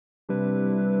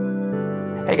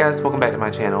Hey guys, welcome back to my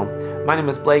channel. My name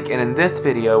is Blake, and in this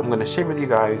video I'm going to share with you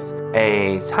guys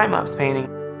a time-lapse painting.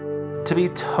 To be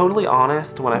totally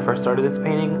honest, when I first started this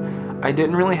painting, I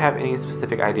didn't really have any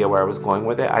specific idea where I was going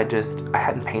with it. I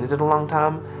hadn't painted in a long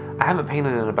time. I haven't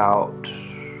painted in about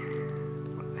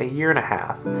a year and a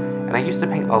half. And I used to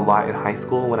paint a lot in high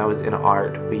school when I was in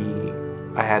art.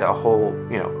 I had a whole,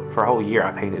 for a whole year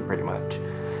I painted pretty much.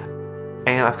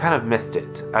 And I've kind of missed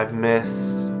it. I've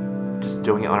missed just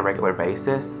doing it on a regular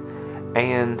basis,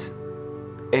 and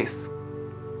it's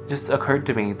just occurred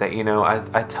to me that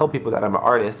I tell people that I'm an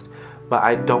artist, but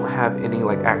I don't have any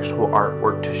like actual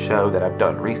artwork to show that I've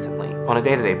done recently. On a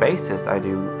day-to-day basis, I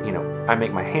do, I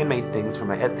make my handmade things for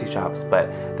my Etsy shops, but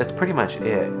that's pretty much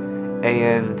it.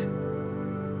 And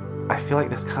I feel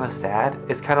like that's kind of sad.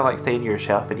 It's kind of like saying you're a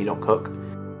chef and you don't cook.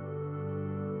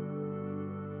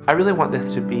 I really want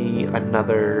this to be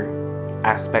another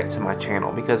aspect to my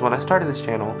channel, because when I started this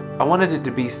channel, I wanted it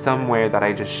to be somewhere that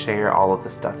I just share all of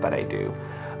the stuff that I do.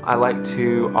 I like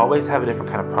to always have a different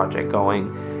kind of project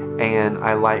going, and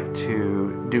I like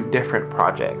to do different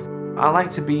projects. I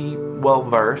like to be well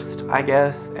versed, I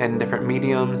guess, in different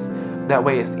mediums. That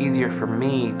way it's easier for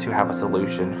me to have a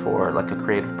solution for like a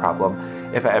creative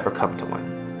problem if I ever come to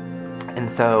one. And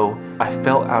so I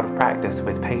felt out of practice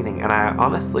with painting, and I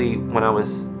honestly, when I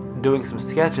was doing some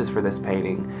sketches for this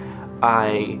painting,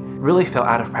 I really felt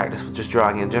out of practice with just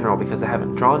drawing in general because I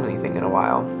haven't drawn anything in a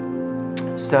while.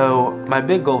 So my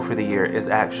big goal for the year is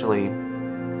actually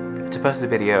to post a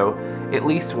video at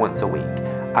least once a week.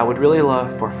 I would really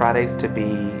love for Fridays to be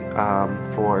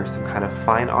for some kind of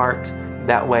fine art.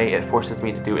 That way it forces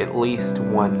me to do at least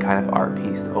one kind of art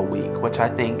piece a week, which I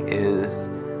think is,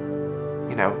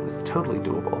 is totally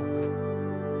doable.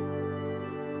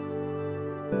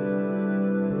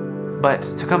 But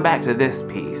to come back to this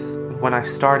piece, when I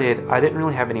started, I didn't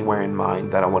really have anywhere in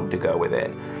mind that I wanted to go with it.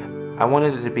 I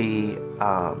wanted it to be,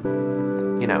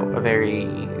 a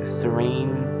very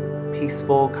serene,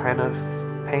 peaceful kind of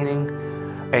painting.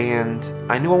 And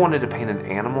I knew I wanted to paint an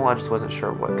animal, I just wasn't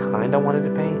sure what kind I wanted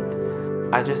to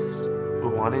paint. I just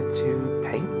wanted to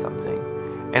paint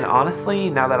something. And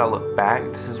honestly, now that I look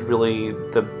back, this is really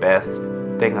the best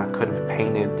thing I could have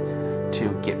painted to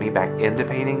get me back into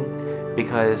painting,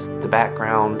 because the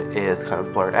background is kind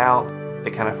of blurred out.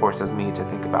 It kind of forces me to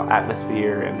think about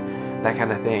atmosphere and that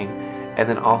kind of thing. And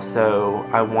then also,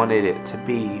 I wanted it to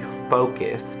be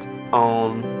focused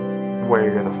on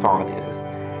where the fawn is.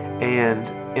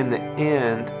 And in the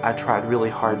end, I tried really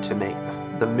hard to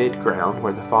make the mid-ground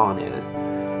where the fawn is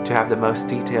to have the most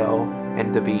detail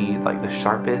and to be like the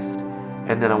sharpest.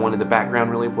 And then I wanted the background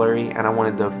really blurry, and I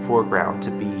wanted the foreground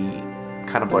to be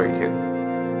kind of blurry too.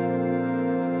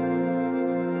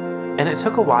 And it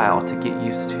took a while to get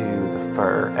used to the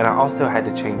fur, and I also had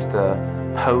to change the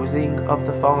posing of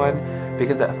the fawn,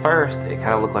 because at first it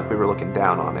kind of looked like we were looking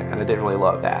down on it, and I didn't really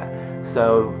love that.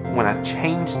 So when I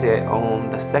changed it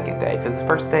on the second day, because the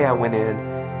first day I went in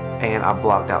and I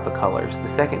blocked out the colors. The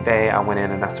second day I went in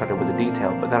and I started with the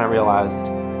detail, but then I realized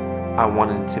I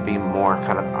wanted to be more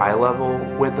kind of eye level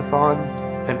with the fawn.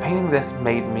 And painting this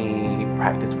made me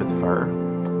practice with fur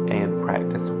and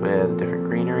practice with different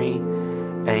greenery.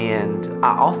 And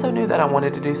I also knew that I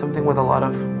wanted to do something with a lot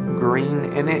of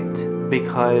green in it,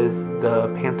 because the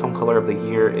Pantone color of the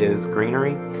year is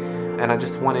greenery, and I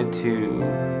just wanted to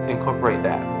incorporate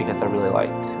that because I really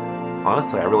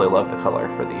love the color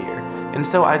for the year. And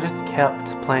so I just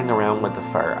kept playing around with the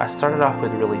fur. I started off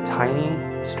with really tiny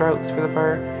strokes for the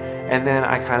fur, and then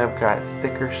I kind of got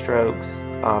thicker strokes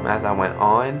as I went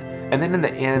on. And then in the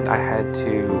end I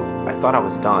thought I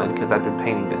was done because I'd been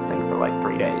painting this thing for like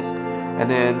 3 days. And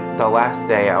then the last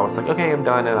day I was like, okay, I'm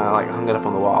done, and I like hung it up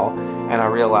on the wall, and I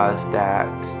realized that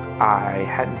I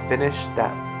hadn't finished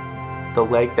the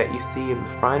leg that you see in the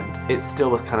front. It still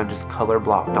was kind of just color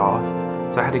blocked off,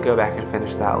 so I had to go back and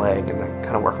finish that leg and then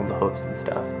kind of work on the hooves and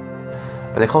stuff.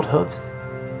 Are they called hooves?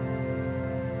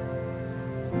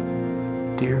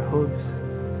 Deer hooves?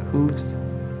 Hooves?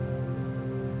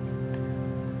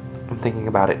 I'm thinking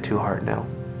about it too hard now.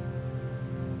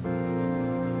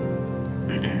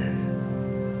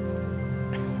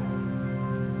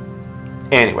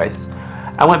 Anyways,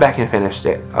 I went back and finished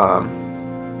it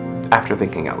after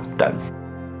thinking I was done.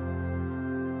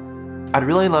 I'd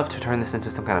really love to turn this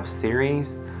into some kind of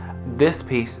series. This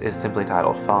piece is simply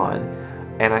titled Fawn,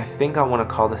 and I think I want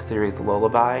to call this series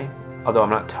Lullaby, although I'm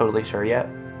not totally sure yet.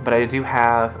 But I do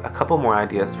have a couple more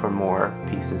ideas for more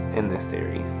pieces in this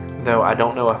series, though I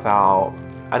don't know if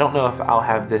I'll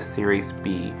have this series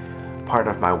be part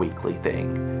of my weekly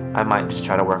thing. I might just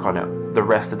try to work on the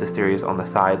rest of the series on the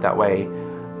side. That way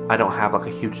I don't have like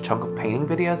a huge chunk of painting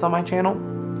videos on my channel.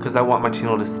 because I want my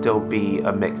channel to still be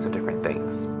a mix of different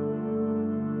things.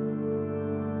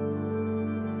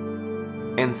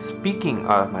 And speaking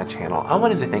of my channel, I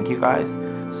wanted to thank you guys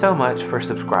so much for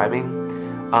subscribing.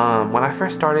 When I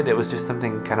first started, it was just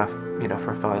something kind of, you know,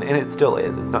 for fun, and it still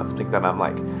is. It's not something that I'm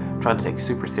like trying to take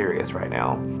super serious right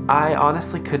now. I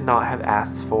honestly could not have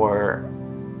asked for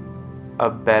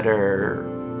a better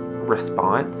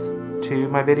response to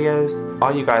my videos.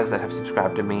 All you guys that have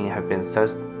subscribed to me have been so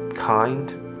kind,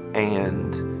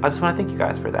 and I just want to thank you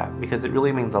guys for that, because it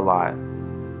really means a lot.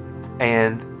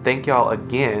 And thank y'all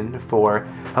again for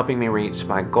helping me reach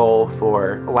my goal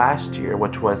for last year,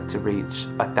 which was to reach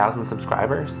 1,000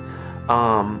 subscribers.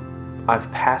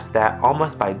 I've passed that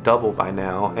almost by double by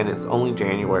now, and it's only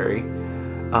January.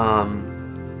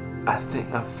 I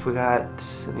think I forgot,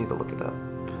 I need to look it up.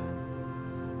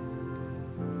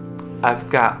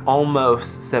 I've got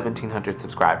almost 1,700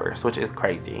 subscribers, which is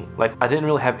crazy. Like, I didn't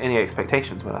really have any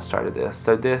expectations when I started this,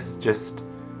 so this just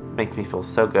makes me feel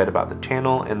so good about the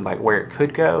channel and like where it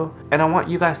could go. And I want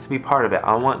you guys to be part of it.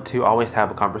 I want to always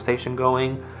have a conversation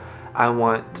going. I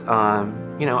want,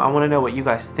 you know, I want to know what you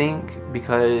guys think,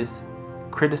 because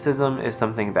criticism is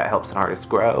something that helps an artist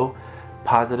grow.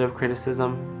 Positive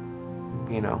criticism,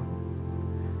 you know.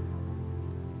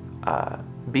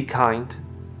 Be kind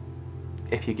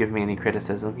if you give me any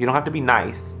criticism. You don't have to be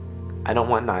nice. I don't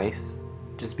want nice.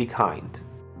 Just be kind.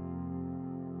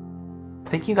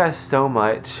 Thank you guys so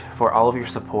much for all of your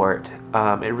support.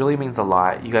 It really means a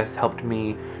lot. You guys helped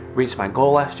me reach my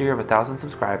goal last year of 1,000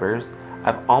 subscribers.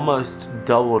 I've almost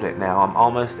doubled it now. I'm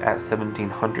almost at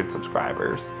 1,700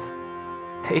 subscribers.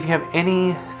 If you have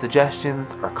any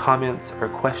suggestions or comments or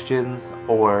questions,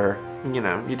 or you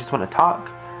know, you just want to talk,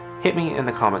 hit me in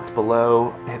the comments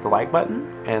below. Hit the like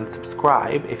button and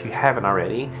subscribe if you haven't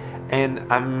already. And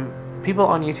people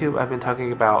on YouTube, I've been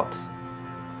talking about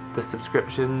the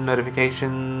subscription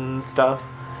notification stuff,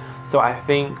 so I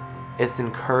think it's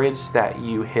encouraged that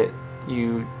you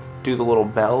do the little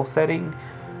bell setting.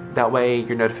 That way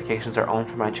your notifications are on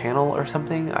for my channel or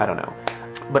something. I don't know.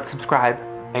 But subscribe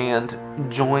and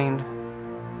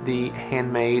join the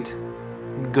handmade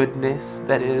goodness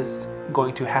that is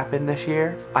going to happen this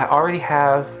year. I already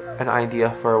have an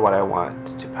idea for what I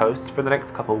want to post for the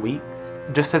next couple weeks,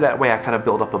 just so that way I kind of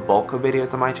build up a bulk of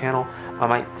videos on my channel. I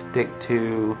might stick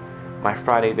to my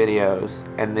Friday videos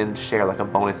and then share like a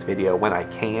bonus video when I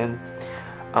can,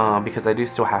 because I do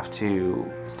still have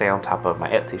to stay on top of my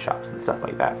Etsy shops and stuff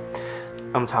like that.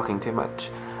 I'm talking too much.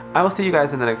 I will see you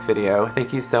guys in the next video.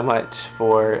 Thank you so much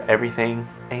for everything,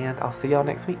 and I'll see y'all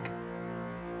next week.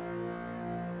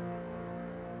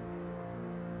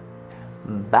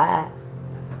 Bye.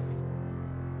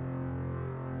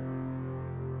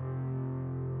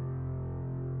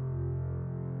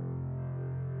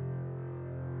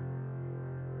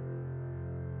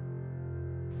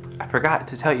 I forgot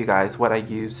to tell you guys what I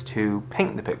used to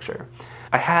paint the picture.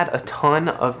 I had a ton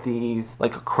of these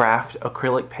like craft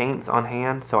acrylic paints on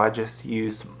hand, so I just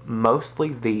used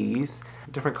mostly these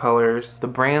different colors. The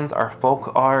brands are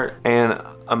Folk Art and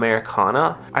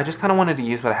Americana. I just kind of wanted to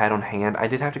use what I had on hand. I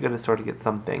did have to go to the store to get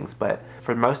some things, but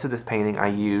for most of this painting I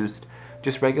used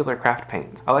just regular craft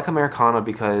paints. I like Americana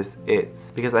because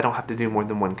I don't have to do more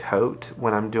than one coat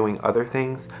when I'm doing other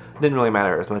things. It didn't really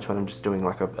matter as much when I'm just doing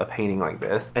like a painting like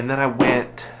this. And then I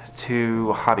went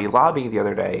to Hobby Lobby the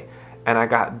other day and I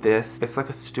got this. It's like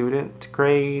a student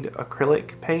grade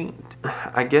acrylic paint.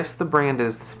 I guess the brand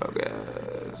is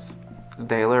Focus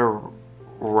Daler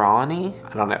Ronnie.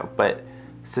 I don't know, but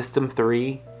System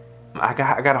 3. I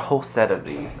got a whole set of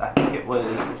these. I think it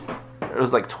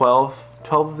was like 12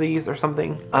 of these or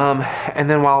something. And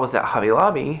then while I was at Hobby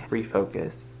Lobby,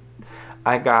 Refocus,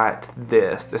 I got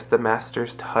this. It's the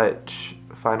Master's Touch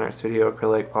Fine Art Studio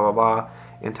acrylic, blah blah blah,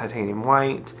 in titanium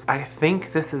white. I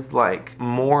think this is like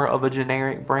more of a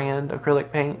generic brand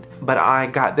acrylic paint, but I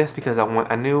got this because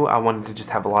I knew I wanted to just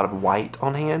have a lot of white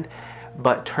on hand.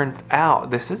 But turns out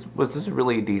this was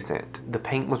really decent. The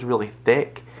paint was really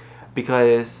thick,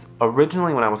 because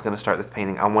originally when I was going to start this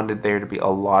painting, I wanted there to be a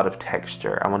lot of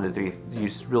texture. I wanted to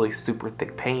use really super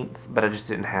thick paints, but I just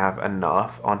didn't have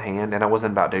enough on hand, and I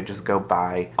wasn't about to just go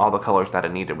buy all the colors that I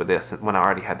needed with this when I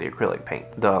already had the acrylic paint,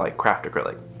 the like craft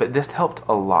acrylic. But this helped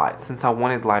a lot. Since I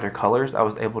wanted lighter colors, I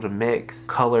was able to mix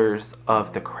colors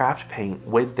of the craft paint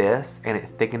with this, and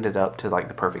it thickened it up to like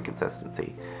the perfect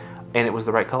consistency. And it was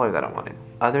the right color that I wanted.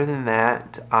 Other than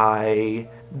that, I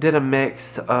did a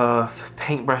mix of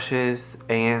paintbrushes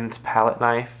and palette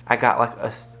knife. I got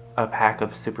like a pack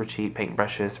of super cheap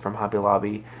paintbrushes from Hobby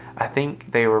Lobby. I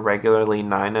think they were regularly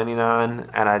 $9.99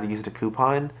 and I'd used a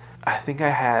coupon. I think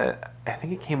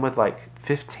it came with like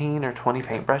 15 or 20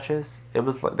 paintbrushes. It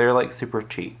was like, they're like super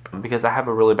cheap. Because I have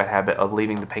a really bad habit of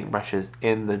leaving the paintbrushes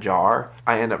in the jar.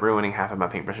 I end up ruining half of my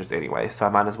paintbrushes anyway, so I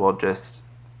might as well just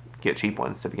get cheap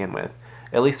ones to begin with.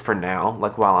 At least for now,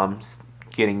 like while I'm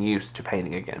getting used to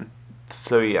painting again.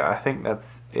 So yeah, I think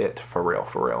that's it for real,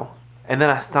 for real. And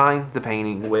then I signed the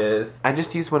painting with, I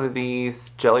just used one of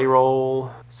these Jelly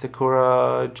Roll,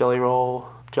 Sakura Jelly Roll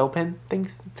gel pen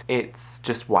things. It's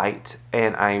just white,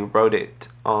 and I wrote it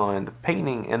on the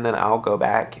painting, and then I'll go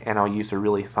back and I'll use a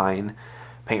really fine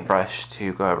paintbrush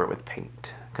to go over it with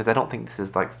paint. Because I don't think this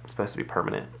is like supposed to be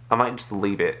permanent. I might just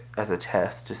leave it as a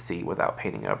test to see without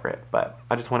painting over it. But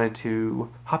I just wanted to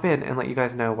hop in and let you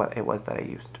guys know what it was that I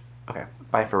used. Okay,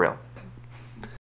 bye for real.